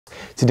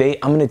Today,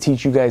 I'm gonna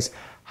teach you guys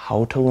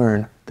how to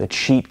learn the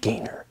cheat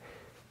gainer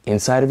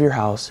inside of your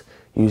house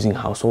using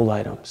household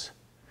items.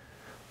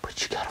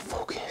 But you gotta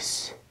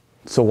focus.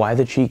 So why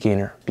the cheat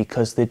gainer?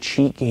 Because the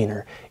cheat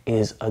gainer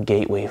is a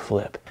gateway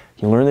flip.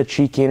 You learn the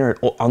cheat gainer,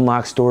 it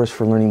unlocks doors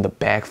for learning the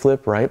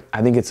backflip, right?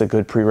 I think it's a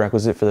good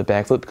prerequisite for the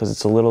backflip because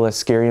it's a little less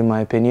scary in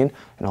my opinion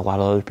and a lot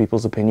of other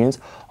people's opinions.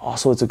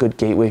 Also, it's a good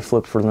gateway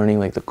flip for learning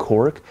like the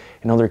cork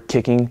and other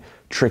kicking,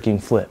 tricking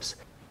flips.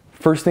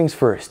 First things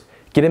first,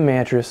 get a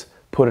mattress,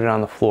 put it on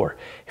the floor.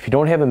 If you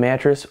don't have a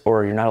mattress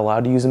or you're not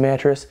allowed to use a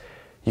mattress,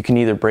 you can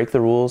either break the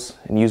rules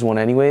and use one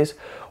anyways,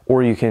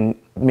 or you can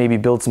maybe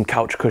build some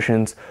couch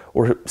cushions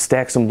or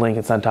stack some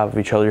blankets on top of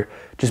each other.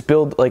 Just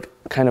build like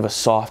kind of a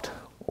soft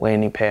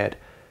landing pad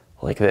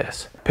like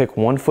this. Pick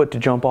one foot to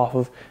jump off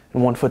of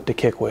and one foot to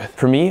kick with.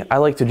 For me, I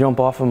like to jump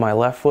off of my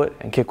left foot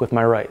and kick with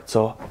my right.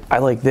 So I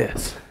like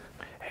this.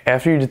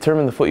 After you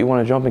determine the foot you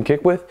want to jump and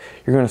kick with,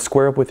 you're going to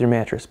square up with your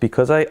mattress.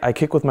 Because I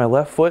kick with my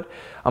left foot,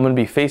 I'm going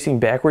to be facing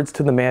backwards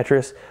to the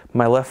mattress.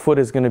 My left foot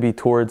is going to be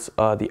towards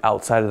the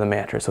outside of the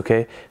mattress,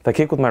 okay? If I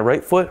kick with my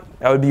right foot,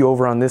 I would be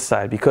over on this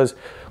side. Because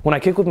when I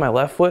kick with my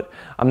left foot,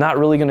 I'm not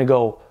really going to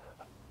go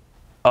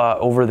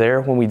over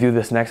there when we do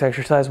this next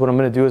exercise. What I'm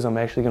going to do is I'm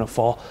actually going to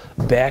fall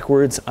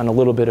backwards on a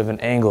little bit of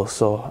an angle.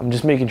 So I'm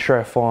just making sure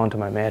I fall onto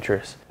my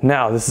mattress.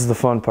 Now, this is the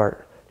fun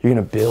part. You're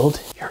going to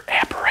build your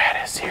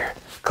apparatus here.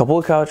 Couple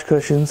of couch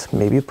cushions,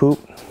 maybe a poop.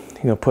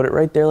 You're gonna put it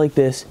right there like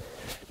this.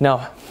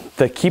 Now,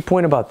 the key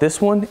point about this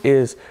one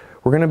is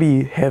we're gonna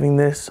be having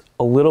this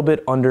a little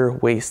bit under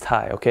waist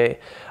high, okay?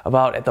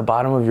 About at the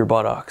bottom of your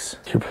buttocks,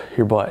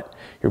 your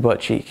butt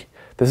cheek.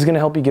 This is gonna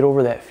help you get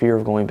over that fear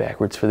of going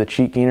backwards for the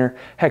cheat gainer.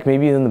 Heck,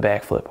 maybe even the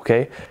backflip,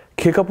 okay?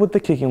 Kick up with the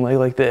kicking leg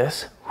like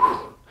this,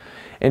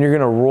 and you're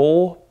gonna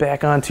roll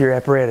back onto your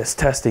apparatus,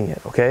 testing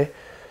it, okay?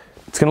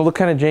 It's gonna look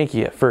kind of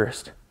janky at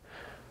first.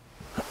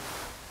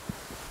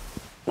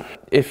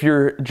 If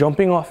you're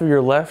jumping off of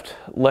your left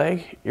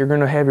leg, you're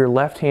gonna have your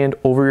left hand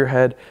over your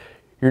head.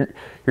 You're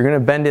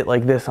gonna bend it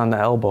like this on the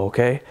elbow,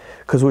 okay?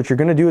 Because what you're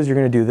gonna do is you're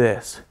gonna do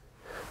this.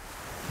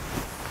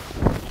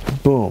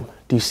 Boom.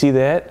 Do you see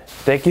that?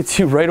 That gets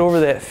you right over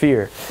that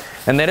fear.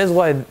 And that is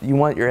why you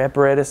want your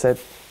apparatus at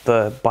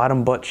the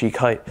bottom butt cheek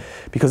height,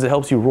 because it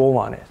helps you roll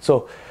on it.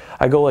 So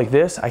I go like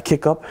this, I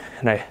kick up,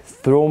 and I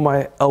throw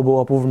my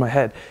elbow up over my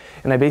head,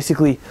 and I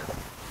basically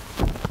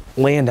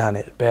land on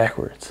it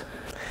backwards.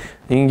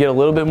 You can get a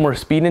little bit more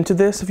speed into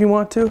this if you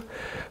want to.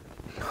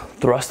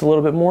 Thrust a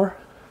little bit more.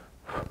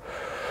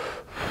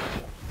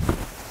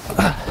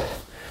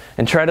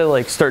 And try to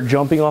like start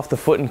jumping off the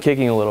foot and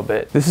kicking a little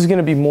bit. This is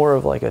gonna be more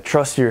of like a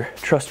trust your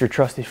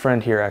trusty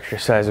friend here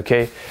exercise,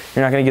 okay?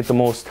 You're not gonna get the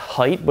most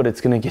height, but it's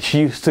gonna get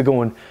you used to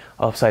going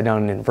upside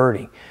down and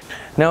inverting.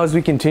 Now as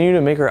we continue to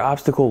make our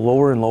obstacle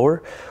lower and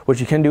lower, what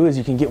you can do is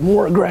you can get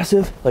more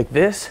aggressive like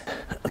this.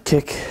 A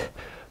kick.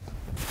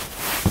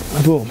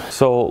 Boom.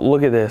 So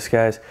look at this,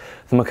 guys.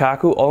 The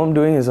Makaku, all I'm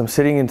doing is I'm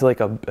sitting into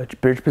like a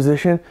bridge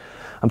position.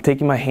 I'm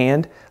taking my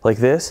hand like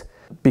this.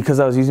 Because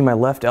I was using my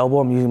left elbow,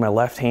 I'm using my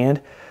left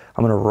hand.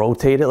 I'm gonna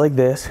rotate it like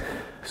this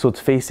so it's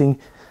facing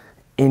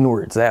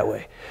inwards that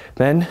way.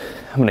 Then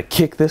I'm gonna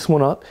kick this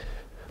one up,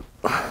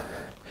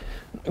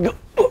 go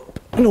up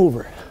and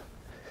over.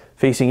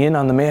 Facing in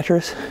on the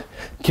mattress,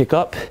 kick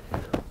up,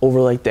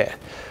 over like that.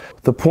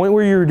 The point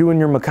where you're doing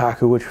your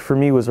Makaku, which for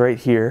me was right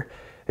here,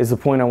 is the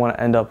point I want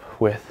to end up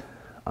with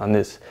on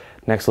this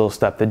next little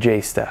step, the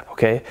J step,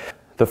 okay?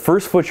 The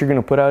first foot you're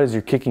gonna put out is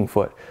your kicking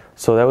foot.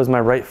 So that was my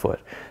right foot.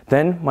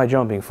 Then my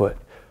jumping foot,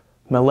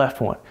 my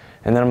left one.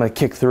 And then I'm gonna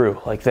kick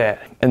through like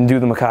that and do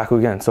the Makaku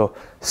again. So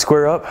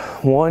square up,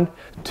 1,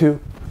 2,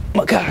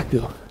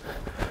 Makaku.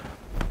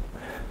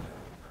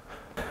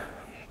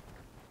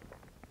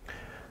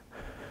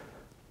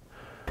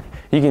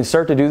 You can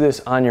start to do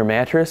this on your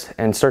mattress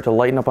and start to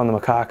lighten up on the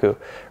Makaku.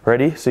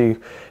 Ready? So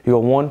you go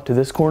 1 to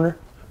this corner,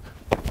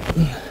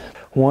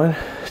 1,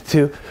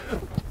 2.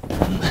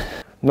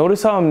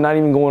 Notice how I'm not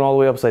even going all the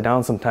way upside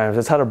down sometimes.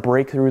 That's how to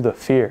break through the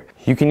fear.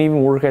 You can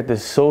even work at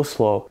this so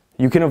slow.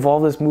 You can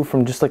evolve this move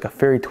from just like a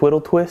fairy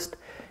twiddle twist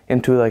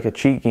into like a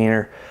cheat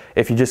gainer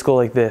if you just go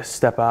like this,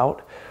 step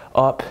out,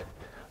 up,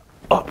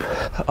 up,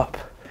 up,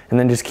 and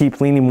then just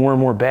keep leaning more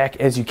and more back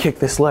as you kick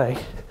this leg.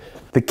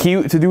 The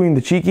key to doing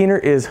the cheat gainer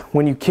is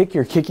when you kick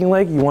your kicking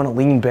leg, you want to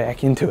lean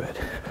back into it.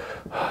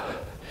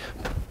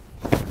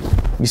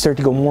 You start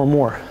to go more and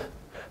more.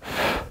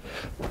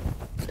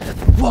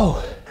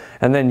 Whoa.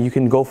 And then you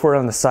can go for it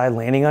on the side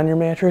landing on your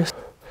mattress.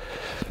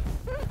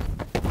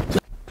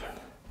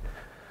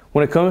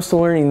 When it comes to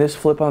learning this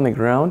flip on the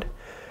ground,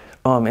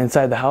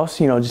 inside the house,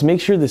 just make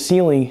sure the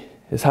ceiling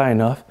is high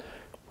enough.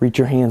 Reach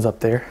your hands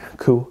up there,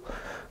 cool.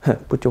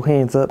 Put your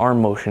hands up.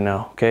 Arm motion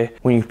now, okay?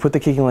 When you put the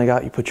kicking leg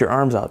out, you put your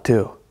arms out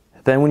too.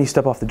 Then when you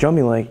step off the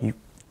jumping leg, you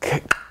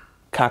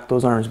cock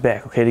those arms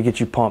back, okay, to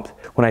get you pumped.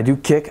 When I do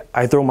kick,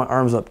 I throw my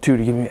arms up too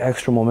to give me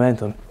extra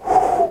momentum.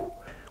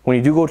 When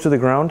you do go to the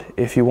ground,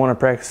 if you want to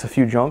practice a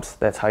few jumps,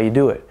 that's how you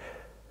do it.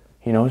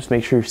 Just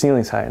make sure your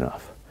ceiling's high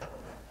enough.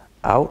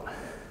 Out,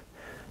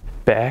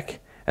 back,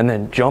 and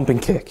then jump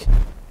and kick.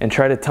 And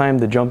try to time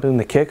the jump and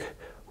the kick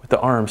with the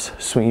arms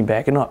swinging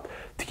back and up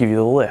to give you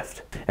the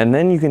lift. And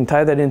then you can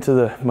tie that into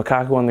the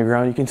macaco on the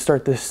ground. You can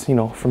start this, you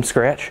know, from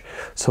scratch.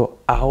 So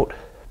out,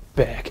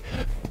 back,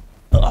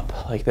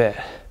 up, like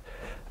that.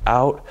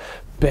 Out,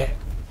 back,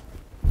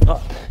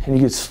 up. And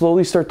you can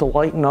slowly start to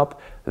lighten up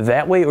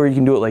that way, or you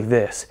can do it like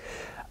this.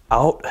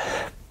 Out,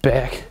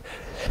 back,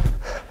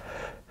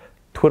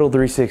 twiddle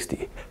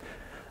 360.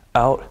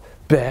 Out,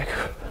 back,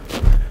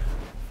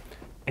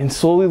 and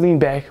slowly lean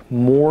back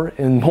more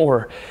and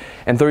more.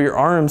 And throw your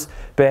arms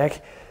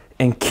back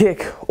and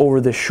kick over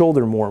the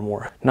shoulder more and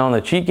more. Now on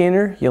the cheat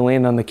gainer, you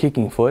land on the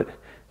kicking foot,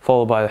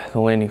 followed by the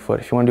landing foot.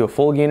 If you want to do a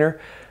full gainer,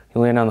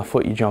 you land on the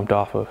foot you jumped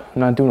off of.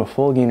 I'm not doing a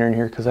full gainer in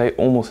here because I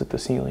almost hit the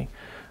ceiling.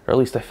 Or at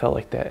least I felt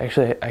like that.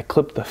 Actually, I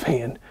clipped the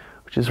fan,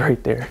 which is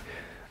right there.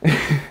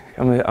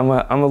 I'm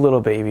a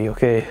little baby,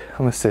 okay?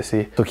 I'm a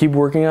sissy. So keep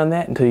working on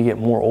that until you get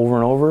more over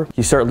and over.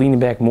 You start leaning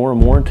back more and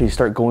more until you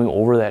start going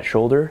over that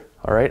shoulder.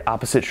 All right,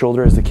 opposite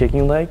shoulder as the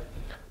kicking leg.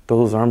 Throw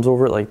those arms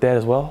over it like that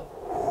as well.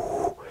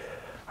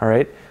 All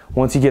right,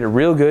 once you get it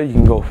real good, you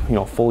can go, you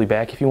know, fully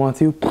back if you want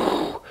to.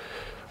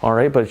 All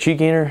right, but a cheat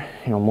gainer,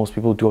 you know, most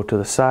people go to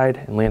the side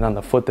and land on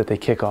the foot that they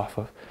kick off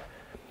of.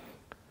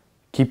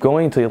 Keep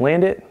going until you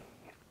land it.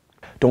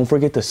 Don't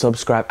forget to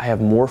subscribe. I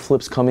have more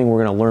flips coming.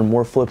 We're gonna learn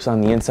more flips on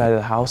the inside of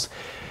the house.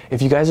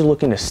 If you guys are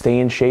looking to stay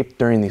in shape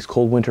during these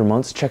cold winter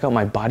months, check out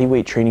my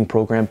bodyweight training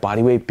program,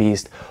 Bodyweight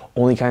Beast,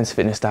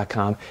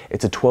 onlykindsfitness.com.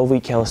 It's a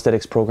 12-week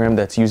calisthenics program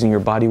that's using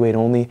your body weight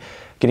only.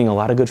 Getting a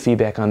lot of good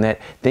feedback on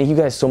that. Thank you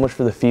guys so much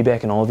for the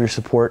feedback and all of your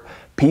support.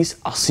 Peace.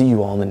 I'll see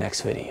you all in the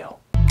next video.